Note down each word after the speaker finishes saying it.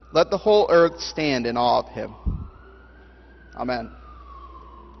Let the whole earth stand in awe of him. Amen.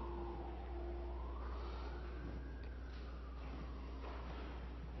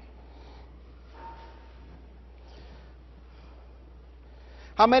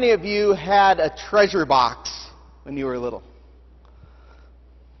 How many of you had a treasure box when you were little?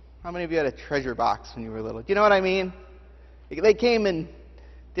 How many of you had a treasure box when you were little? Do you know what I mean? They came in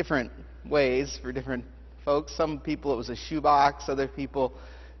different ways for different folks. Some people it was a shoebox. Other people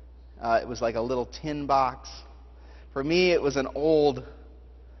it was like a little tin box. For me it was an old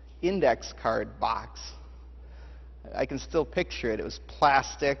index card box. I can still picture it. It was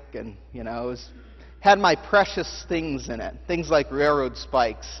plastic and, it had my precious things in it. Things like railroad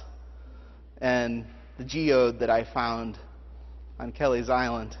spikes and the geode that I found on Kelly's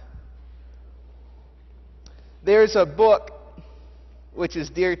Island. There's a book which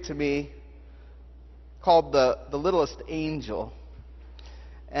is dear to me called The Littlest Angel.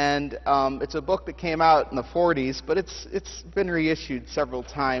 And it's a book that came out in the 40s, but it's been reissued several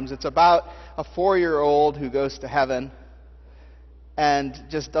times. It's about a 4-year-old who goes to heaven and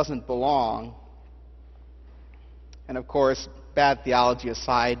just doesn't belong. And of course, bad theology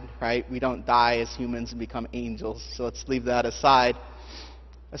aside, right? We don't die as humans and become angels, so let's leave that aside.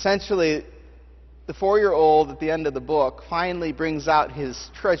 Essentially, the 4-year-old at the end of the book finally brings out his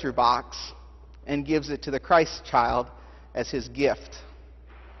treasure box and gives it to the Christ child as his gift.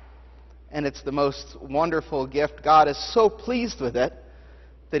 And it's the most wonderful gift. God is so pleased with it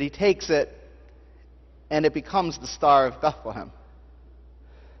that he takes it and it becomes the Star of Bethlehem.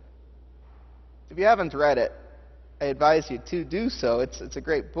 If you haven't read it, I advise you to do so. It's a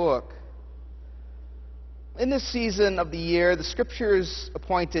great book. In this season of the year, the Scriptures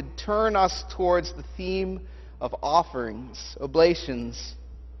appointed turn us towards the theme of offerings, oblations,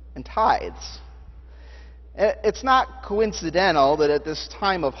 and tithes. It's not coincidental that at this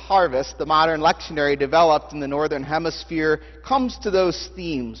time of harvest, the modern lectionary developed in the Northern Hemisphere comes to those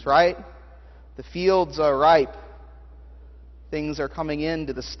themes, right? The fields are ripe. Things are coming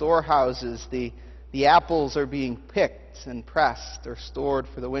into the storehouses. The apples are being picked and pressed or stored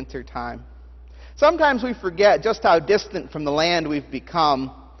for the winter time. Sometimes we forget just how distant from the land we've become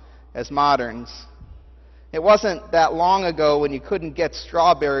as moderns. It wasn't that long ago when you couldn't get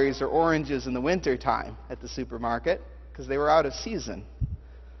strawberries or oranges in the wintertime at the supermarket because they were out of season.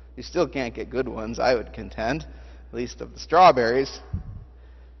 You still can't get good ones, I would contend, at least of the strawberries.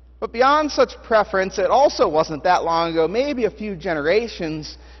 But beyond such preference, it also wasn't that long ago, maybe a few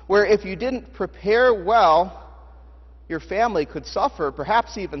generations, where if you didn't prepare well, your family could suffer,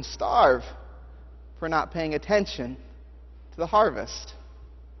 perhaps even starve, for not paying attention to the harvest.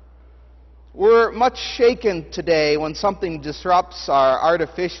 We're much shaken today when something disrupts our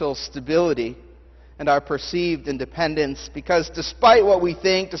artificial stability and our perceived independence, because despite what we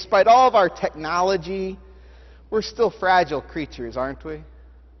think, despite all of our technology, we're still fragile creatures, aren't we?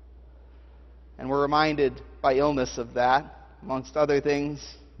 And we're reminded by illness of that, amongst other things.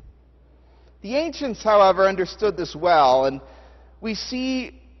 The ancients, however, understood this well, and we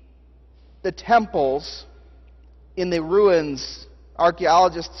see the temples in the ruins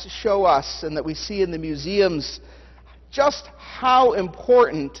archaeologists show us and that we see in the museums just how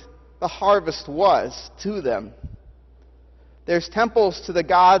important the harvest was to them. There's temples to the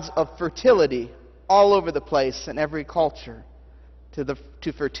gods of fertility all over the place in every culture,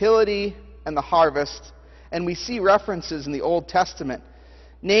 to fertility and the harvest, and we see references in the Old Testament.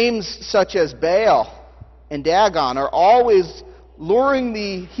 Names such as Baal and Dagon are always luring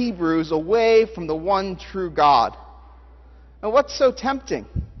the Hebrews away from the one true God. And what's so tempting?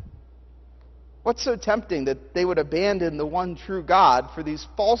 What's so tempting that they would abandon the one true God for these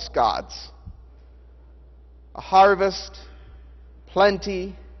false gods? A harvest,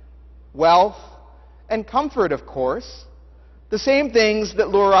 plenty, wealth, and comfort, of course. The same things that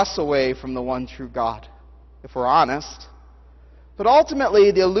lure us away from the one true God, if we're honest. But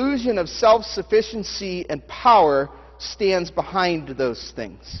ultimately, the illusion of self-sufficiency and power stands behind those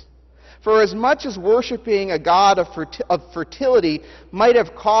things. For as much as worshiping a god of fertility might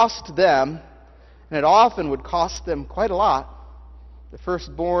have cost them, and it often would cost them quite a lot, the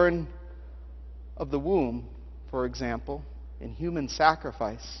firstborn of the womb, for example, in human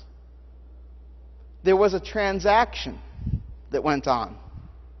sacrifice, there was a transaction that went on.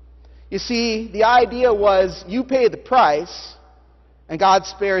 You see, the idea was you pay the price, and God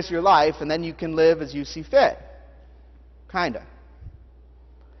spares your life, and then you can live as you see fit. Kinda.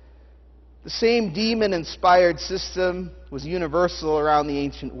 The same demon-inspired system was universal around the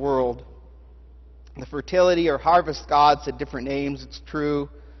ancient world. The fertility or harvest gods had different names, it's true.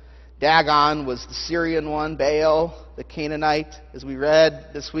 Dagon was the Syrian one, Baal, the Canaanite, as we read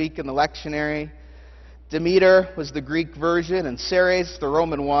this week in the lectionary. Demeter was the Greek version, and Ceres, the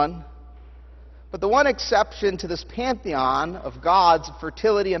Roman one. But the one exception to this pantheon of gods of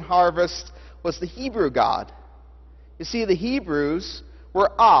fertility and harvest was the Hebrew God. You see, the Hebrews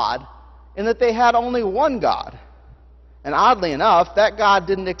were odd in that they had only one God. And oddly enough, that God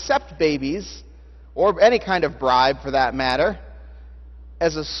didn't accept babies, or any kind of bribe for that matter,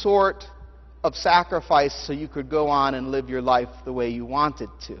 as a sort of sacrifice so you could go on and live your life the way you wanted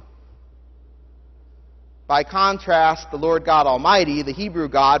to. By contrast, the Lord God Almighty, the Hebrew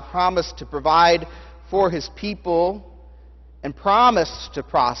God, promised to provide for his people and promised to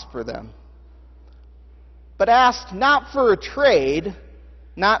prosper them, but asked not for a trade,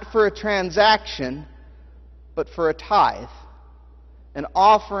 not for a transaction, but for a tithe, an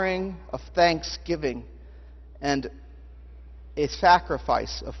offering of thanksgiving and a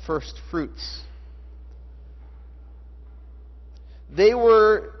sacrifice of first fruits. They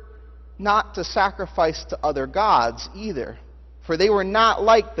were not to sacrifice to other gods either, for they were not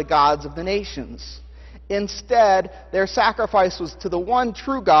like the gods of the nations. Instead, their sacrifice was to the one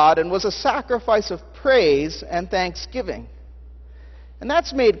true God and was a sacrifice of praise and thanksgiving. And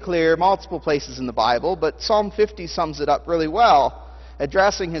that's made clear multiple places in the Bible, but Psalm 50 sums it up really well.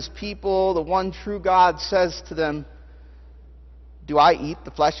 Addressing his people, the one true God says to them, "Do I eat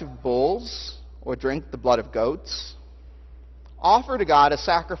the flesh of bulls or drink the blood of goats? Offer to God a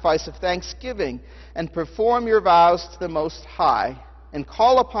sacrifice of thanksgiving and perform your vows to the Most High, and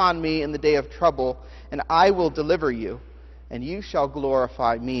call upon me in the day of trouble, and I will deliver you, and you shall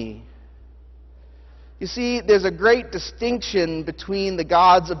glorify me." You see, there's a great distinction between the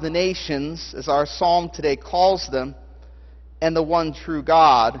gods of the nations, as our psalm today calls them, and the one true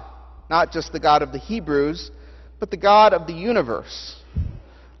God, not just the God of the Hebrews, but the God of the universe.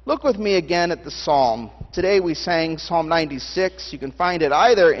 Look with me again at the psalm. Today we sang Psalm 96. You can find it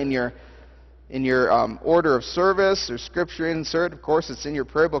either in your order of service or scripture insert. Of course, it's in your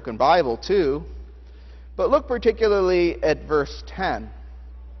prayer book and Bible too. But look particularly at verse 10.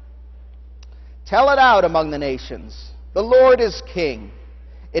 "Tell it out among the nations. The Lord is king.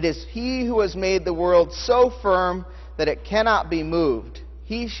 It is he who has made the world so firm that it cannot be moved.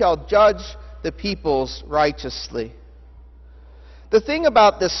 He shall judge the peoples righteously." The thing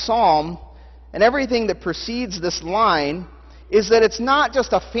about this psalm and everything that precedes this line is that it's not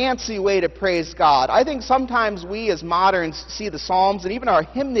just a fancy way to praise God. I think sometimes we as moderns see the Psalms and even our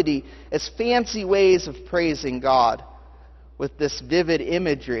hymnody as fancy ways of praising God with this vivid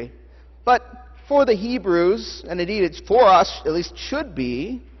imagery. But for the Hebrews, and indeed it's for us, at least should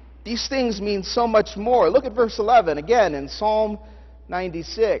be, these things mean so much more. Look at verse 11 again in Psalm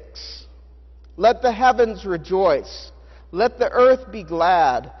 96. "Let the heavens rejoice. Let the earth be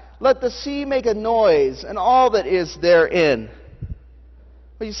glad. Let the sea make a noise, and all that is therein."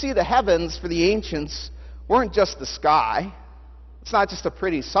 Well, you see, the heavens for the ancients weren't just the sky. It's not just a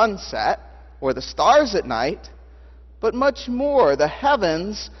pretty sunset or the stars at night, but much more. The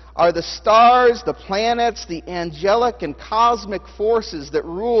heavens are the stars, the planets, the angelic and cosmic forces that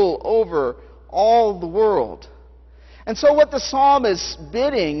rule over all the world. And so what the psalm is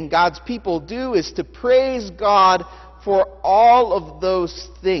bidding God's people do is to praise God for all of those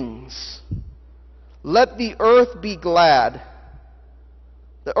things. Let the earth be glad.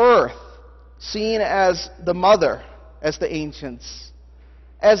 The earth, seen as the mother, as the ancients,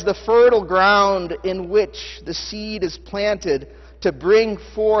 as the fertile ground in which the seed is planted to bring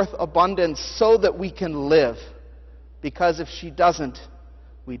forth abundance so that we can live. Because if she doesn't,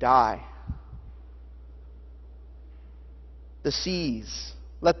 we die. The seas,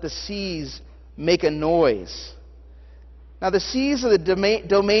 let the seas make a noise. Now the seas are the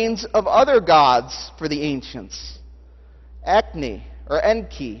domains of other gods for the ancients. Acne, or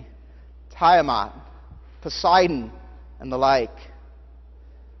Enki, Tiamat, Poseidon, and the like.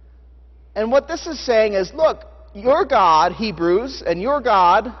 And what this is saying is, look, your God, Hebrews, and your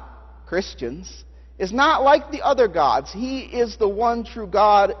God, Christians, is not like the other gods. He is the one true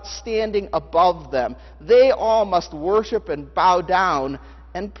God standing above them. They all must worship and bow down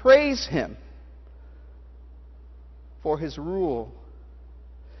and praise him for his rule.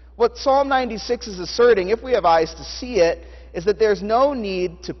 What Psalm 96 is asserting, if we have eyes to see it, is that there's no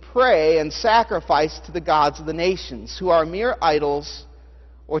need to pray and sacrifice to the gods of the nations, who are mere idols,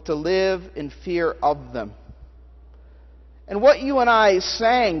 or to live in fear of them. And what you and I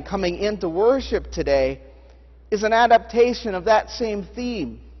sang coming into worship today is an adaptation of that same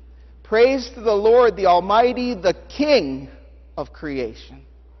theme. Praise to the Lord, the Almighty, the King of creation.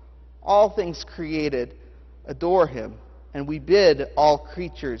 All things created adore him, and we bid all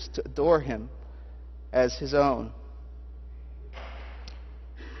creatures to adore him as his own.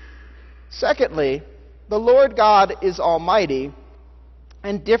 Secondly, the Lord God is almighty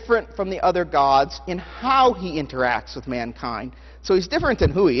and different from the other gods in how he interacts with mankind. So he's different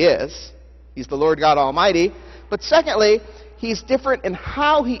in who he is. He's the Lord God Almighty. But secondly, he's different in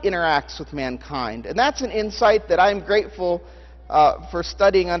how he interacts with mankind. And that's an insight that I'm grateful for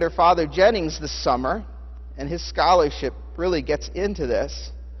studying under Father Jennings this summer. And his scholarship really gets into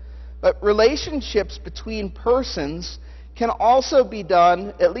this. But relationships between persons can also be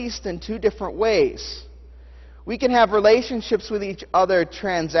done at least in two different ways. We can have relationships with each other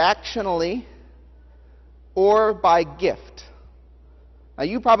transactionally or by gift. Now,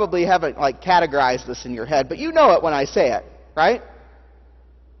 you probably haven't categorized this in your head, but you know it when I say it, right?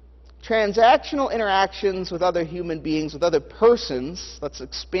 Transactional interactions with other human beings, with other persons, let's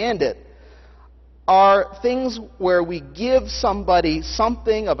expand it, are things where we give somebody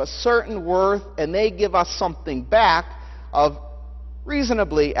something of a certain worth and they give us something back of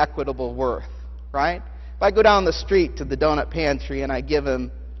reasonably equitable worth, right? If I go down the street to the donut pantry and I give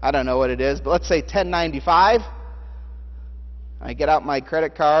him, I don't know what it is, but let's say $10.95, I get out my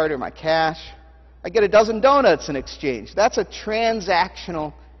credit card or my cash, I get a dozen donuts in exchange. That's a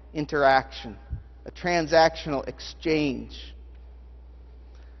transactional interaction, a transactional exchange.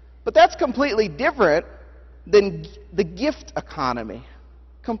 But that's completely different than the gift economy.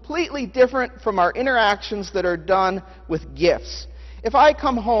 Completely different from our interactions that are done with gifts. If I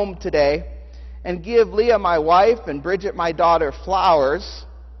come home today and give Leah, my wife, and Bridget, my daughter, flowers,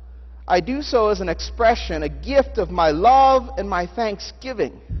 I do so as an expression, a gift of my love and my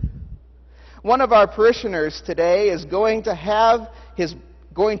thanksgiving. One of our parishioners today is going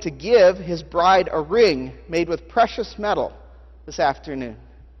to give his bride a ring made with precious metal this afternoon.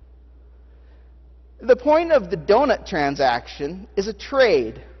 The point of the donut transaction is a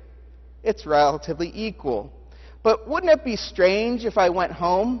trade. It's relatively equal. But wouldn't it be strange if I went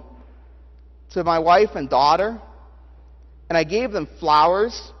home to my wife and daughter and I gave them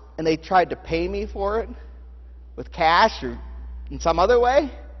flowers and they tried to pay me for it with cash or in some other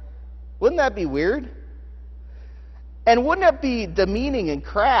way? Wouldn't that be weird? And wouldn't it be demeaning and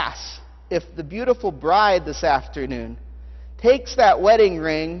crass if the beautiful bride this afternoon takes that wedding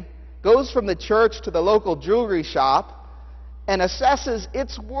ring, goes from the church to the local jewelry shop, and assesses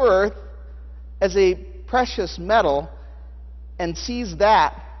its worth as a precious metal and sees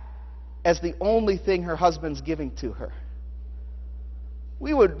that as the only thing her husband's giving to her?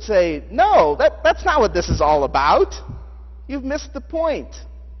 We would say, no, that's not what this is all about. You've missed the point.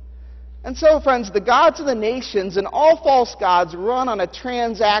 And so, friends, the gods of the nations and all false gods run on a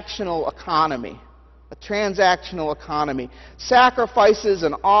transactional economy. A transactional economy. Sacrifices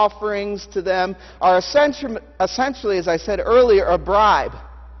and offerings to them are essentially, as I said earlier, a bribe,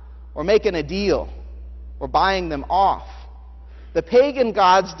 or making a deal, or buying them off. The pagan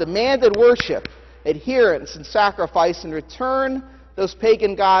gods demanded worship, adherence, and sacrifice. In return, those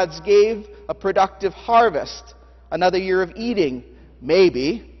pagan gods gave a productive harvest, another year of eating,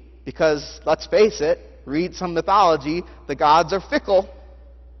 maybe, because, let's face it, read some mythology, the gods are fickle.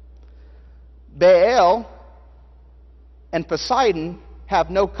 Baal and Poseidon have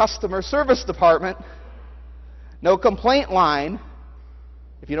no customer service department, no complaint line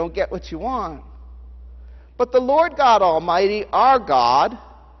if you don't get what you want. But the Lord God Almighty, our God,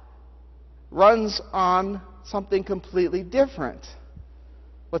 runs on something completely different.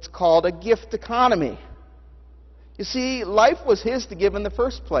 What's called a gift economy. You see, life was His to give in the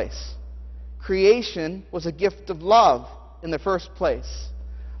first place. Creation was a gift of love in the first place.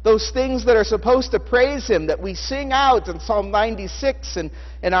 Those things that are supposed to praise Him, that we sing out in Psalm 96 and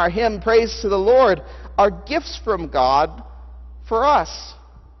in our hymn, Praise to the Lord, are gifts from God for us,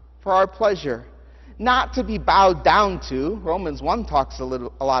 for our pleasure. Not to be bowed down to. Romans 1 talks a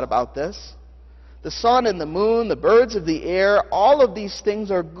lot about this. The sun and the moon, the birds of the air, all of these things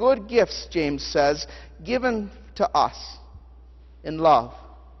are good gifts, James says, given to us in love.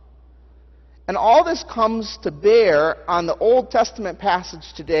 And all this comes to bear on the Old Testament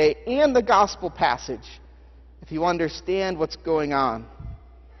passage today and the Gospel passage, if you understand what's going on,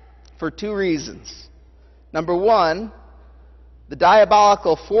 for two reasons. Number one, the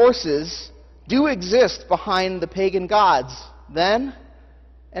diabolical forces do exist behind the pagan gods, then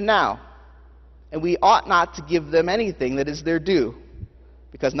and now. And we ought not to give them anything that is their due,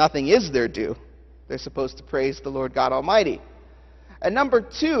 because nothing is their due. They're supposed to praise the Lord God Almighty. And number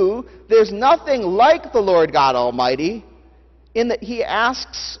two, there's nothing like the Lord God Almighty in that He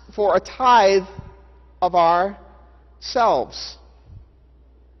asks for a tithe of ourselves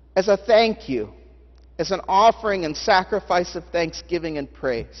as a thank you, as an offering and sacrifice of thanksgiving and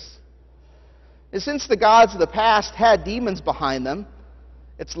praise. And since the gods of the past had demons behind them,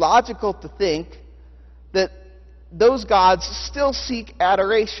 it's logical to think that those gods still seek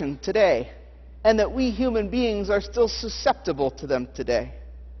adoration today, and that we human beings are still susceptible to them today.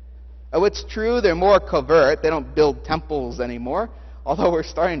 Oh, it's true, they're more covert. They don't build temples anymore, although we're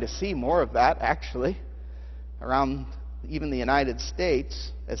starting to see more of that, actually, around even the United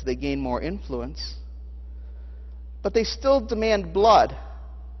States as they gain more influence. But they still demand blood,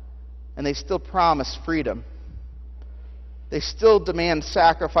 and they still promise freedom. They still demand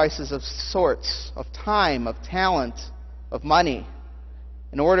sacrifices of sorts, of time, of talent, of money,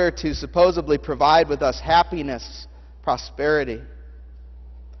 in order to supposedly provide with us happiness, prosperity.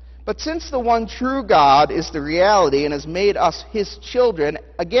 But since the one true God is the reality and has made us His children,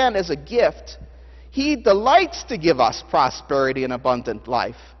 again as a gift, He delights to give us prosperity and abundant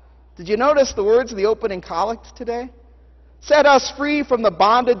life. Did you notice the words of the opening collect today? Set us free from the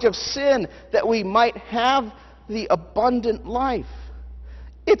bondage of sin, that we might have the abundant life.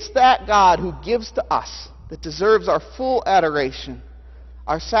 It's that God who gives to us that deserves our full adoration,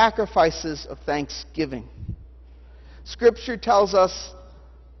 our sacrifices of thanksgiving. Scripture tells us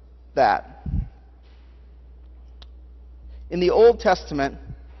that. In the Old Testament,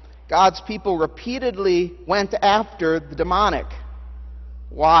 God's people repeatedly went after the demonic.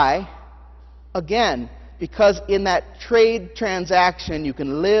 Why? Again, because in that trade transaction, you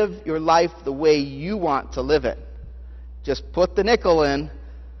can live your life the way you want to live it. Just put the nickel in,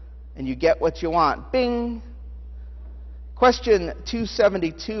 and you get what you want. Bing! Question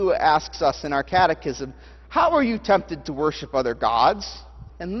 272 asks us in our catechism, how are you tempted to worship other gods?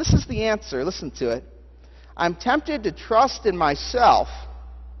 And this is the answer. Listen to it. I'm tempted to trust in myself,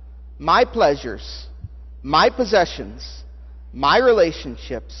 my pleasures, my possessions, my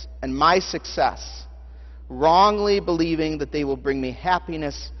relationships, and my success, wrongly believing that they will bring me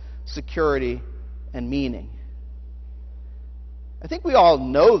happiness, security, and meaning. I think we all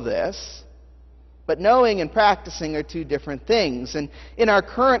know this, but knowing and practicing are two different things. And in our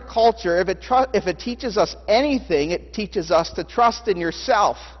current culture, if it teaches us anything, it teaches us to trust in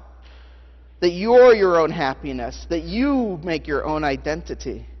yourself, that you're your own happiness, that you make your own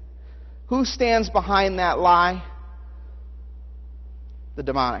identity. Who stands behind that lie? The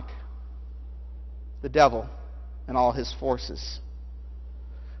demonic, the devil, and all his forces.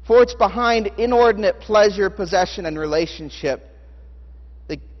 For it's behind inordinate pleasure, possession, and relationship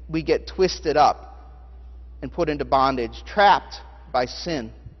that we get twisted up and put into bondage, trapped by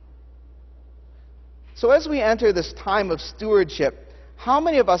sin. So as we enter this time of stewardship, how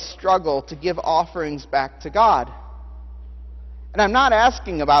many of us struggle to give offerings back to God? And I'm not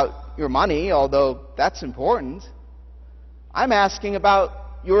asking about your money, although that's important. I'm asking about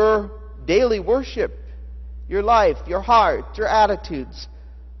your daily worship, your life, your heart, your attitudes.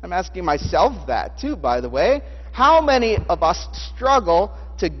 I'm asking myself that too, by the way. How many of us struggle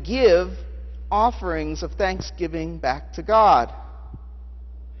to give offerings of thanksgiving back to God?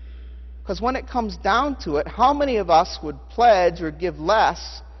 Because when it comes down to it, how many of us would pledge or give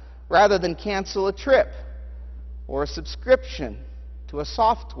less rather than cancel a trip or a subscription to a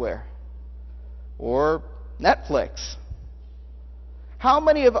software or Netflix? How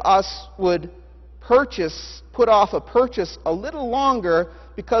many of us would put off a purchase a little longer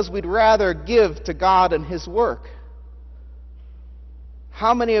because we'd rather give to God and His work?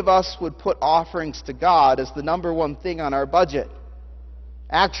 How many of us would put offerings to God as the number one thing on our budget?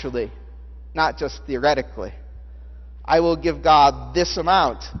 Actually, not just theoretically. I will give God this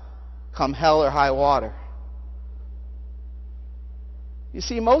amount, come hell or high water. You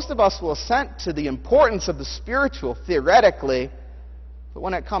see, most of us will assent to the importance of the spiritual theoretically, but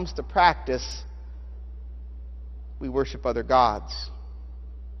when it comes to practice, we worship other gods.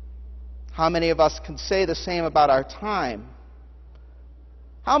 How many of us can say the same about our time?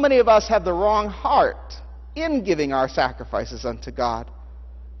 How many of us have the wrong heart in giving our sacrifices unto God?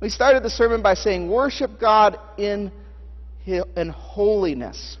 We started the sermon by saying, worship God in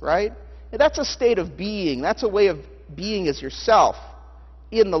holiness, right? That's a state of being. That's a way of being as yourself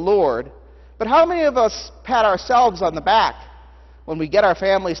in the Lord. But how many of us pat ourselves on the back when we get our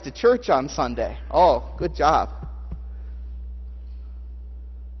families to church on Sunday? Oh, good job.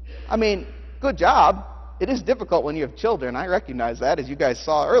 I mean, good job. It is difficult when you have children. I recognize that, as you guys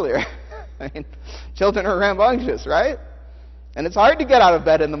saw earlier. I mean, children are rambunctious, right? And it's hard to get out of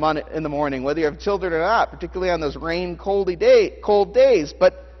bed in the morning, whether you have children or not, particularly on those cold days.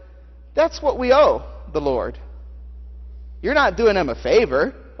 But that's what we owe the Lord. You're not doing Him a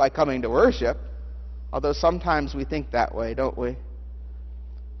favor by coming to worship, although sometimes we think that way, don't we?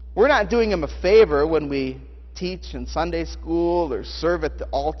 We're not doing Him a favor when we teach in Sunday school or serve at the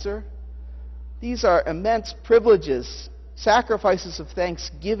altar. These are immense privileges, sacrifices of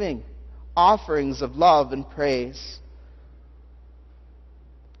thanksgiving, offerings of love and praise.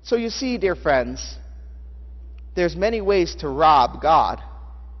 So you see, dear friends, there's many ways to rob God,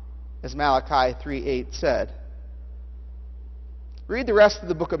 as Malachi 3:8 said. Read the rest of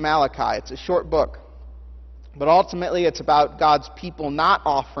the book of Malachi. It's a short book. But ultimately, it's about God's people not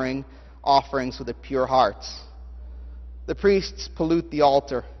offering offerings with a pure hearts. The priests pollute the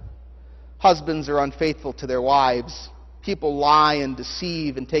altar. Husbands are unfaithful to their wives. People lie and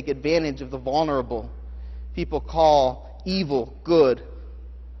deceive and take advantage of the vulnerable. People call evil good.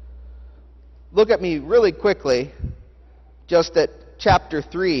 Look at me really quickly, just at chapter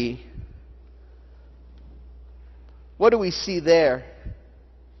 3. What do we see there?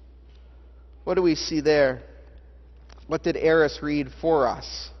 What do we see there? What did Eris read for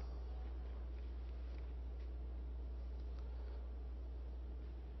us?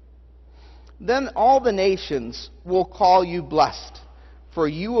 Then all the nations will call you blessed, for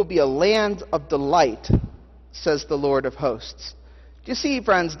you will be a land of delight, says the Lord of hosts. Do you see,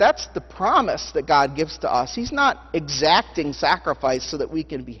 friends, that's the promise that God gives to us. He's not exacting sacrifice so that we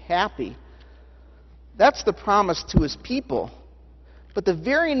can be happy. That's the promise to his people. But the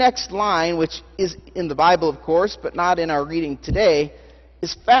very next line, which is in the Bible, of course, but not in our reading today,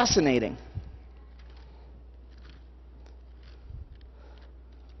 is fascinating.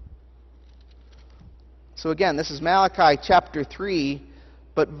 So again, this is Malachi chapter 3,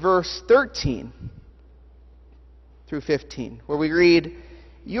 but verse 13 through 15, where we read,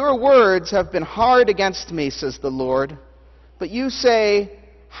 "Your words have been hard against me, says the Lord, but you say,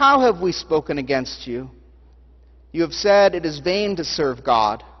 how have we spoken against you? You have said, it is vain to serve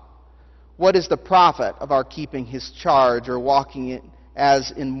God. What is the profit of our keeping his charge or walking it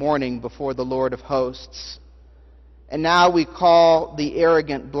as in mourning before the Lord of hosts? And now we call the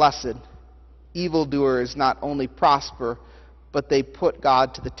arrogant blessed. Evildoers not only prosper, but they put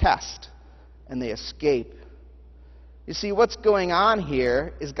God to the test, and they escape." You see, what's going on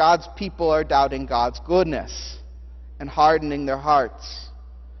here is God's people are doubting God's goodness and hardening their hearts.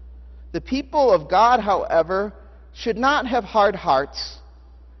 The people of God, however, should not have hard hearts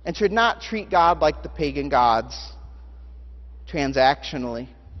and should not treat God like the pagan gods, transactionally.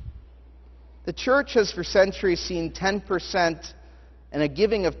 The church has for centuries seen 10% and a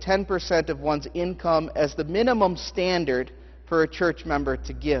giving of 10% of one's income as the minimum standard for a church member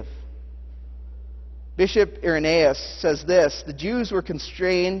to give. Bishop Irenaeus says this: the Jews were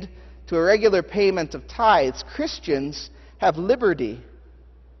constrained to a regular payment of tithes. Christians have liberty.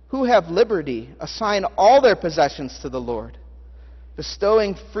 Who have liberty assign all their possessions to the Lord,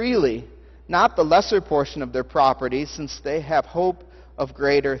 bestowing freely, not the lesser portion of their property, since they have hope of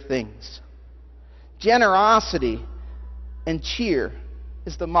greater things. Generosity and cheer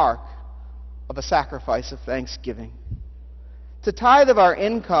is the mark of a sacrifice of thanksgiving. To tithe of our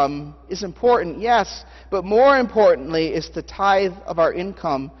income is important, yes, but more importantly is to tithe of our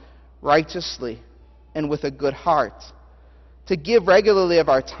income righteously and with a good heart. To give regularly of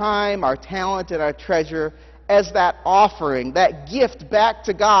our time, our talent, and our treasure as that offering, that gift back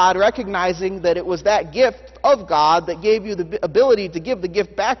to God, recognizing that it was that gift of God that gave you the ability to give the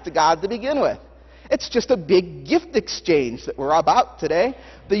gift back to God to begin with. It's just a big gift exchange that we're about today.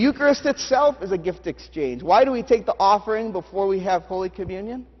 The Eucharist itself is a gift exchange. Why do we take the offering before we have Holy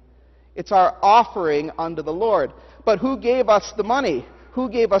Communion? It's our offering unto the Lord. But who gave us the money? Who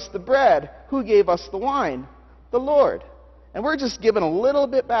gave us the bread? Who gave us the wine? The Lord. And we're just giving a little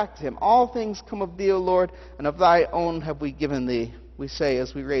bit back to him. All things come of thee, O Lord, and of thy own have we given thee, we say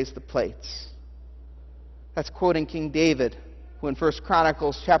as we raise the plates. That's quoting King David, who in 1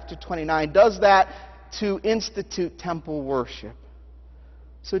 Chronicles chapter 29 does that to institute temple worship.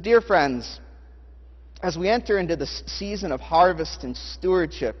 So, dear friends, as we enter into this season of harvest and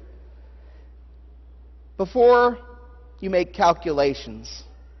stewardship, before you make calculations,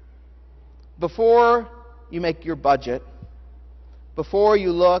 before you make your budget, before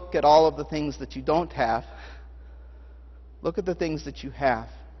you look at all of the things that you don't have, look at the things that you have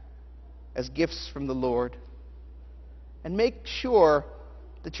as gifts from the Lord, and make sure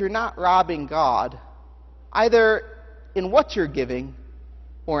that you're not robbing God, either in what you're giving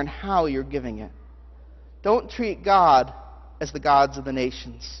or in how you're giving it. Don't treat God as the gods of the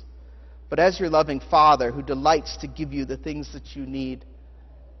nations, but as your loving Father who delights to give you the things that you need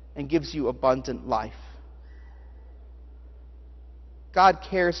and gives you abundant life. God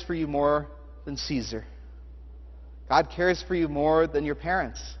cares for you more than Caesar. God cares for you more than your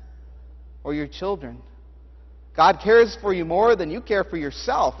parents or your children. God cares for you more than you care for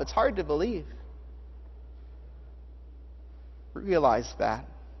yourself. It's hard to believe. Realize that.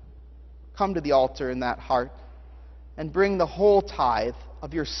 Come to the altar in that heart and bring the whole tithe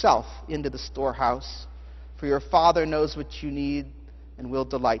of yourself into the storehouse, for your Father knows what you need and will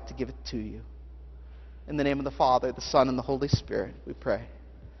delight to give it to you. In the name of the Father, the Son, and the Holy Spirit, we pray.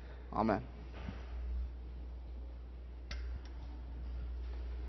 Amen.